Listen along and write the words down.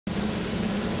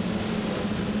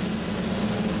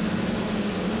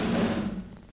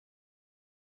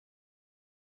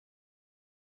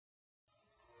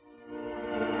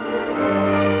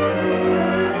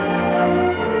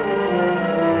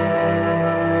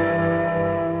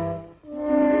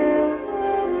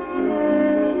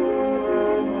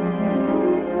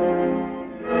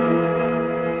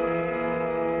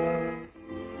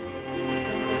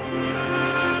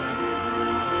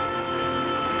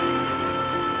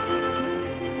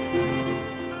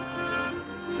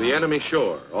The enemy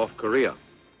shore off Korea.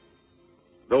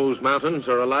 Those mountains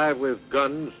are alive with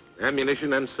guns,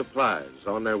 ammunition, and supplies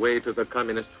on their way to the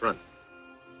communist front.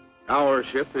 Our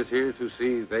ship is here to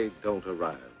see they don't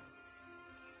arrive.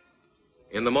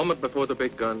 In the moment before the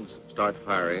big guns start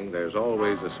firing, there's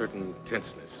always a certain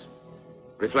tenseness,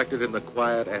 reflected in the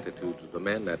quiet attitudes of the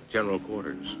men at general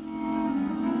quarters.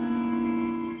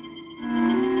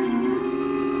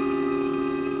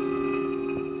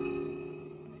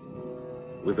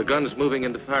 With the guns moving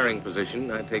into firing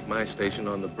position, I take my station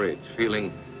on the bridge,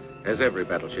 feeling, as every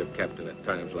battleship captain at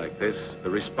times like this, the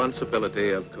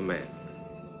responsibility of command.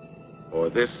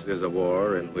 For this is a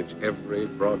war in which every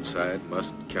broadside must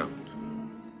count.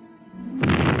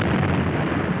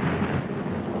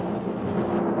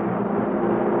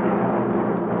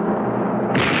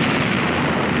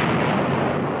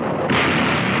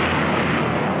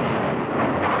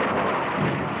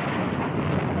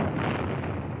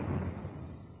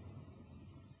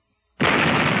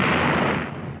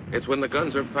 It's when the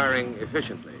guns are firing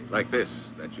efficiently, like this,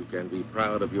 that you can be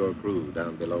proud of your crew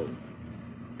down below.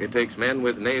 It takes men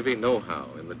with Navy know-how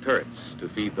in the turrets to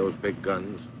feed those big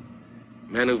guns,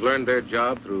 men who've learned their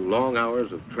job through long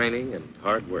hours of training and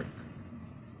hard work.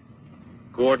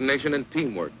 Coordination and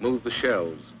teamwork move the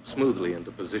shells smoothly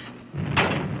into position.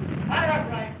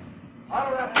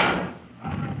 All right.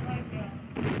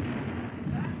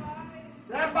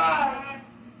 Stand by.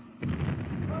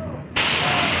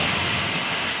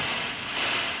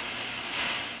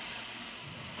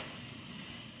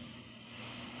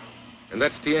 And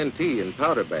that's TNT in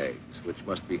powder bags, which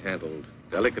must be handled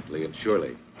delicately and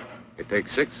surely. It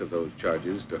takes 6 of those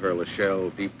charges to hurl a shell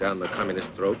deep down the communist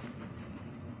throat.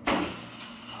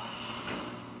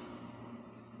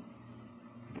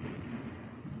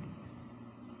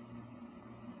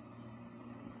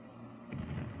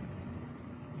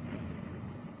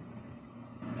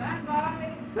 Stand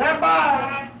by. Stand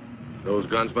by. Those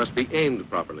guns must be aimed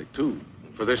properly, too.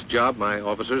 For this job, my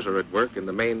officers are at work in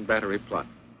the main battery plot.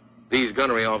 These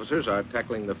gunnery officers are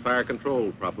tackling the fire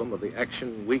control problem of the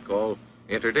action we call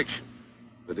interdiction,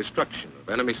 the destruction of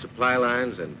enemy supply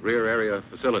lines and rear area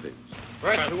facilities.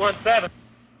 Right, 217.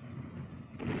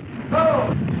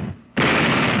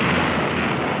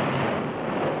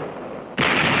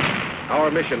 Our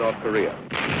mission off Korea,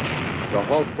 to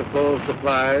halt the flow of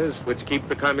supplies which keep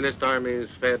the communist armies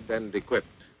fed and equipped.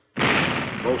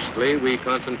 Mostly, we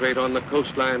concentrate on the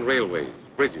coastline railways,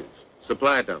 bridges,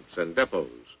 supply dumps, and depots.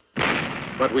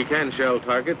 But we can shell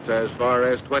targets as far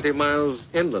as 20 miles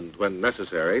inland when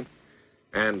necessary,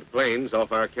 and planes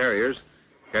off our carriers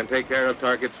can take care of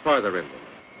targets farther inland.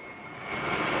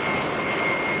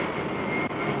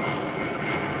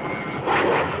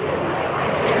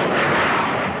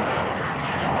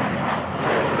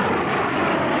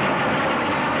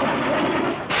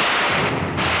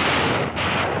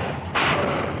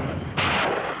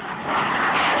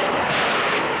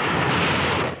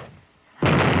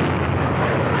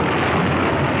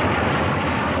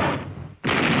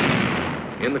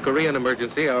 In the Korean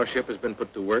emergency, our ship has been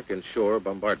put to work in shore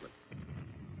bombardment.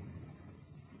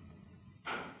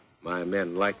 My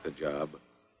men like the job.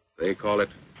 They call it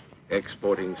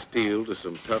exporting steel to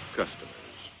some tough customers.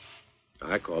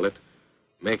 I call it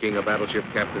making a battleship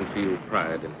captain feel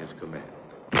pride in his command.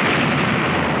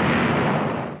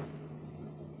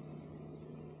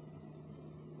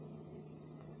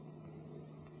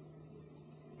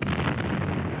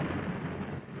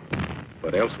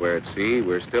 But elsewhere at sea,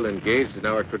 we're still engaged in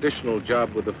our traditional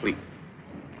job with the fleet,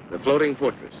 the floating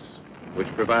fortress, which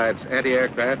provides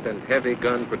anti-aircraft and heavy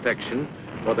gun protection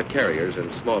for the carriers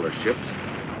and smaller ships,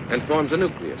 and forms a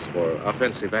nucleus for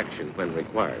offensive action when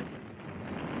required.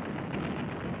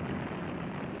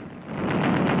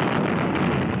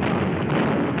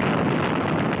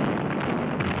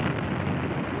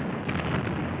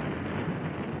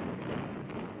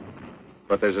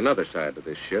 But there's another side to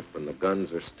this ship when the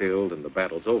guns are stilled and the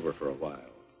battle's over for a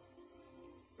while.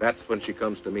 That's when she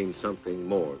comes to mean something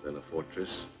more than a fortress,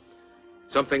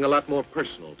 something a lot more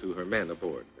personal to her men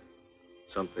aboard,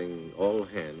 something all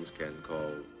hands can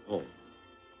call home.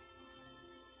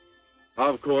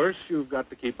 Of course, you've got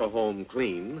to keep a home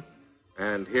clean,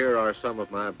 and here are some of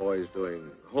my boys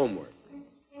doing homework.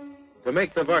 To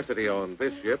make the varsity on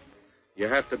this ship, you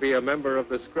have to be a member of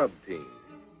the scrub team.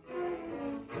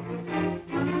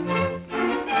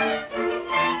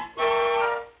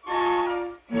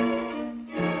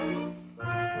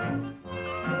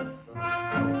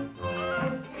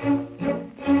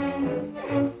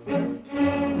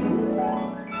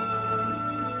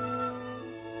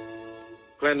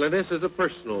 Cleanliness is a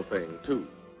personal thing, too,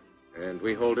 and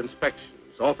we hold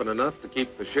inspections often enough to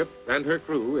keep the ship and her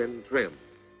crew in trim.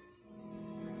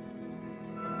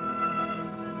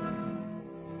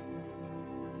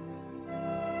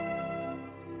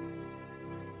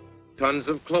 Tons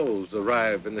of clothes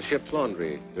arrive in the ship's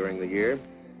laundry during the year.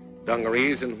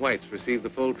 Dungarees and whites receive the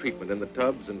full treatment in the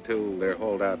tubs until they're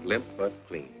hauled out limp but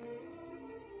clean.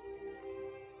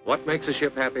 What makes a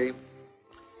ship happy?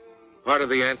 Part of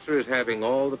the answer is having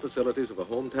all the facilities of a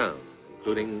hometown,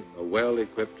 including a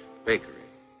well-equipped bakery.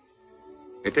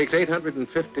 It takes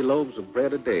 850 loaves of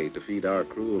bread a day to feed our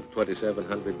crew of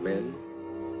 2,700 men.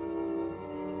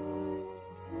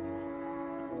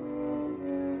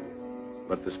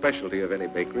 But the specialty of any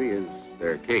bakery is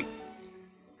their cake.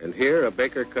 And here, a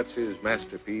baker cuts his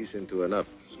masterpiece into enough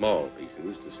small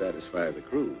pieces to satisfy the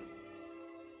crew.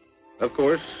 Of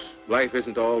course, life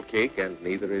isn't all cake, and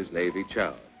neither is Navy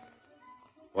chow.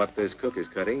 What this cook is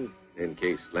cutting, in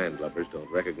case landlubbers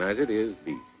don't recognize it, is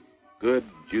beef. Good,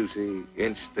 juicy,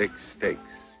 inch-thick steaks.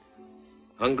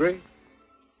 Hungry?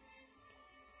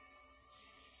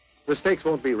 The steaks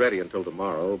won't be ready until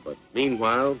tomorrow, but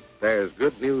meanwhile, there's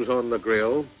good news on the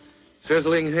grill.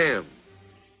 Sizzling ham.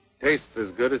 Tastes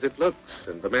as good as it looks,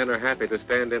 and the men are happy to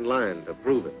stand in line to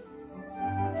prove it.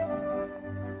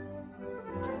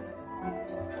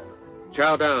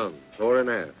 Chow down, fore and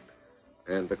aft,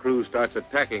 and the crew starts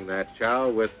attacking that chow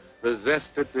with the zest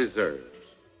it deserves.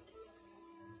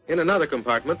 In another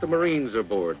compartment, the Marines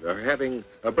aboard are having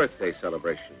a birthday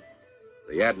celebration.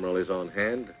 The Admiral is on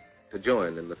hand to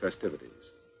join in the festivities.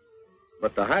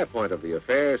 But the high point of the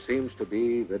affair seems to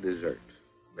be the dessert.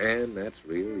 Man, that's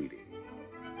real eating.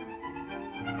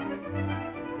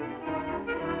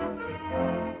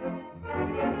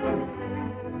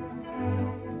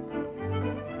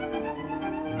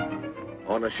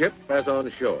 On a ship as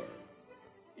on shore,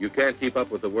 you can't keep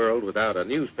up with the world without a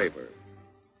newspaper.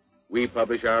 We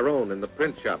publish our own in the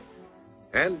print shop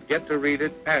and get to read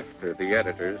it after the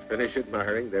editors finish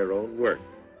admiring their own work.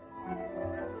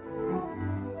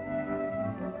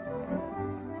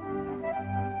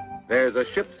 There's a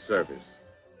ship's service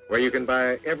where you can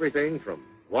buy everything from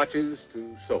watches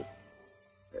to soap.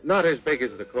 Not as big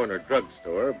as the corner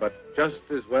drugstore, but just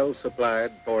as well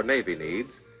supplied for Navy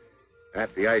needs.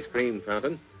 At the ice cream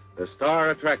fountain, the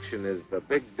star attraction is the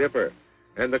Big Dipper,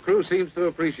 and the crew seems to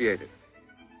appreciate it.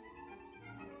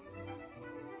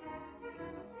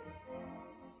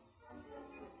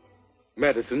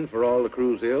 Medicine for all the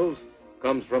crew's ills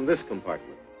comes from this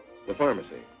compartment, the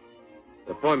pharmacy.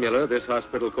 The formula this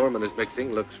hospital corpsman is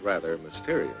mixing looks rather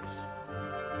mysterious.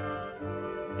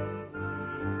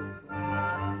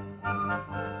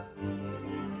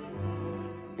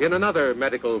 In another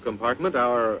medical compartment,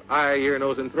 our eye, ear,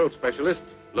 nose, and throat specialist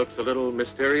looks a little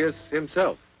mysterious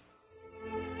himself.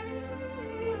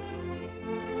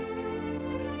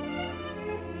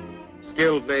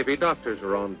 Skilled Navy doctors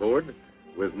are on board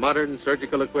with modern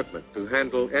surgical equipment to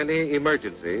handle any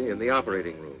emergency in the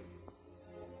operating room.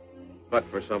 But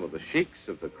for some of the sheiks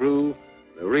of the crew,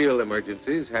 the real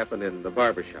emergencies happen in the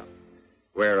barbershop,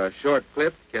 where a short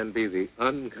clip can be the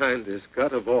unkindest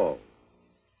cut of all.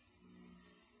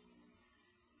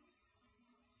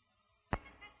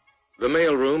 The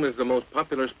mailroom is the most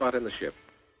popular spot in the ship.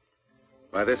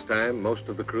 By this time, most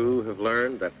of the crew have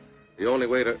learned that the only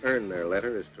way to earn their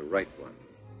letter is to write one.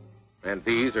 And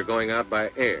these are going out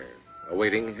by air. A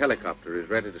waiting helicopter is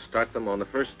ready to start them on the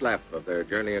first lap of their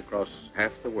journey across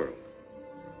half the world.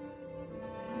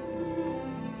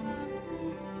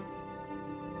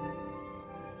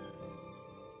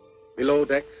 Below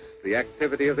decks, the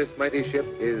activity of this mighty ship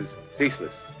is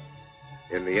ceaseless.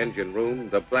 In the engine room,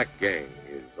 the Black Gang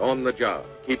is on the job,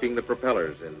 keeping the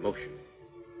propellers in motion.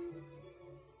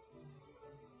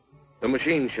 The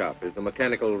machine shop is the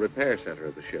mechanical repair center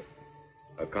of the ship.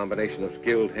 A combination of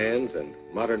skilled hands and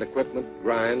modern equipment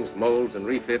grinds, molds, and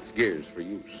refits gears for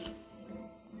use.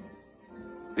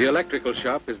 The electrical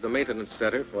shop is the maintenance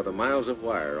center for the miles of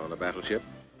wire on a battleship.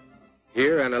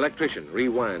 Here, an electrician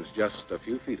rewinds just a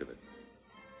few feet of it.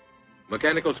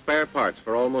 Mechanical spare parts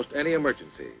for almost any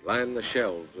emergency line the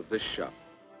shelves of this shop,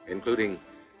 including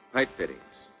pipe fittings,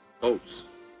 bolts,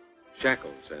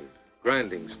 shackles, and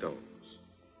grinding stones.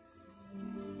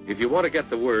 If you want to get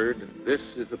the word, this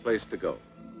is the place to go.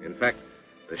 In fact,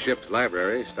 the ship's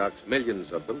library stocks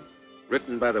millions of them,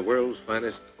 written by the world's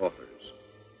finest authors.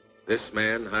 This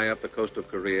man, high up the coast of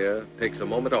Korea, takes a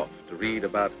moment off to read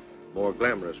about more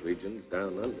glamorous regions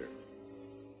down under.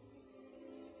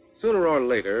 Sooner or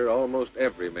later, almost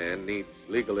every man needs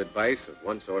legal advice of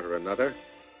one sort or another.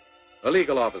 A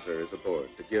legal officer is aboard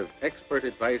to give expert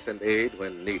advice and aid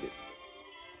when needed.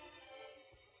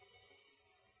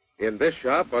 In this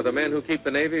shop are the men who keep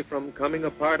the Navy from coming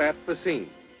apart at the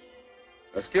seams.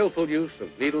 A skillful use of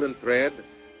needle and thread,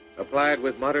 applied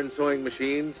with modern sewing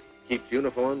machines, keeps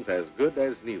uniforms as good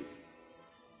as new.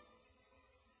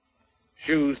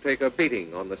 Shoes take a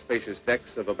beating on the spacious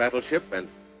decks of a battleship, and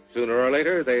sooner or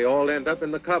later they all end up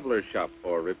in the cobbler's shop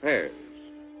for repairs.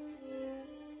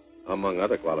 Among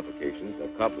other qualifications,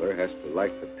 a cobbler has to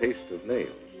like the taste of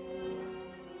nails.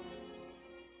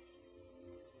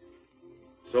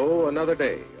 So another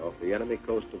day off the enemy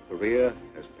coast of Korea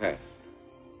has passed.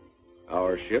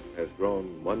 Our ship has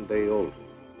grown one day older,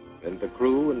 and the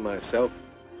crew and myself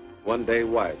one day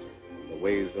wiser in the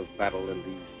ways of battle in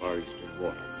these far eastern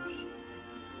waters.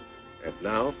 And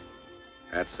now,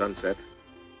 at sunset,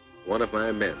 one of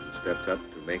my men steps up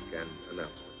to make an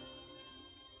announcement.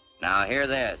 Now hear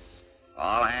this.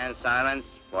 All hands silence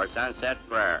for sunset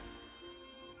prayer.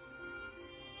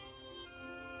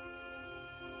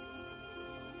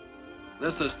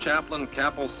 This is Chaplain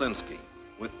Kapelsinski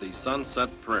with the Sunset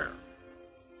Prayer.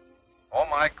 Oh,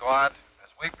 my God, as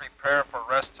we prepare for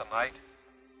rest tonight,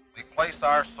 we place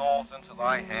our souls into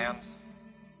thy hands,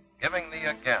 giving thee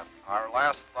again our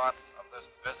last thoughts of this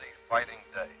busy fighting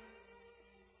day.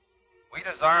 We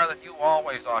desire that you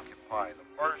always occupy the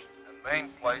first and main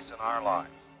place in our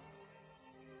lives.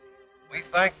 We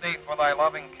thank thee for thy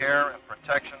loving care and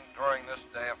protection during this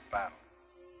day of battle.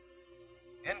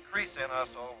 Increase in us,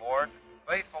 O Lord,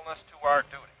 faithfulness to our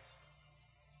duties,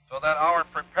 so that our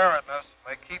preparedness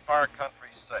may keep our country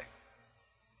safe.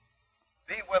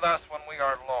 Be with us when we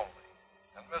are lonely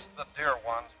and miss the dear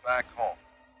ones back home.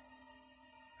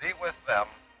 Be with them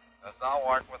as thou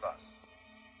art with us.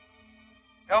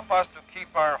 Help us to keep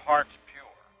our hearts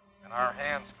pure and our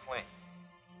hands clean.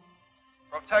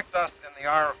 Protect us in the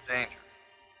hour of danger,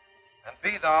 and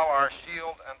be thou our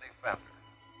shield and defender.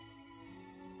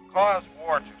 Cause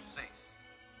war to cease,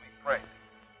 we pray thee.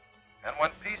 And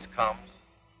when peace comes,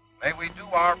 may we do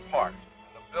our part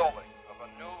in the building of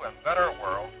a new and better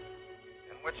world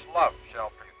in which love shall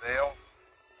prevail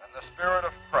and the Spirit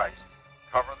of Christ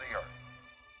cover the earth.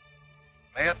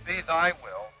 May it be thy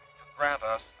will to grant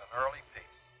us an early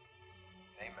peace.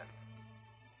 Amen.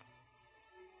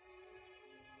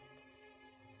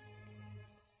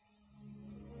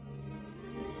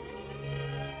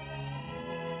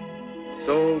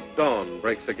 So dawn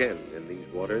breaks again in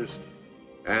these waters,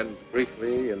 and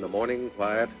briefly in the morning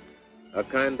quiet, a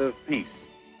kind of peace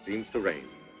seems to reign.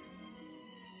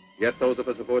 Yet those of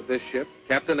us aboard this ship,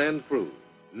 captain and crew,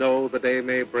 know the day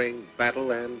may bring battle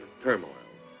and turmoil,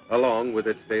 along with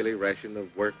its daily ration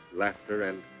of work, laughter,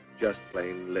 and just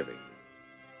plain living.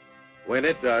 When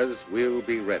it does, we'll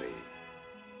be ready.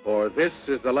 For this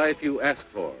is the life you ask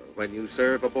for when you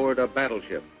serve aboard a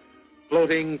battleship,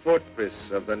 floating fortress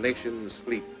of the nation's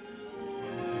fleet.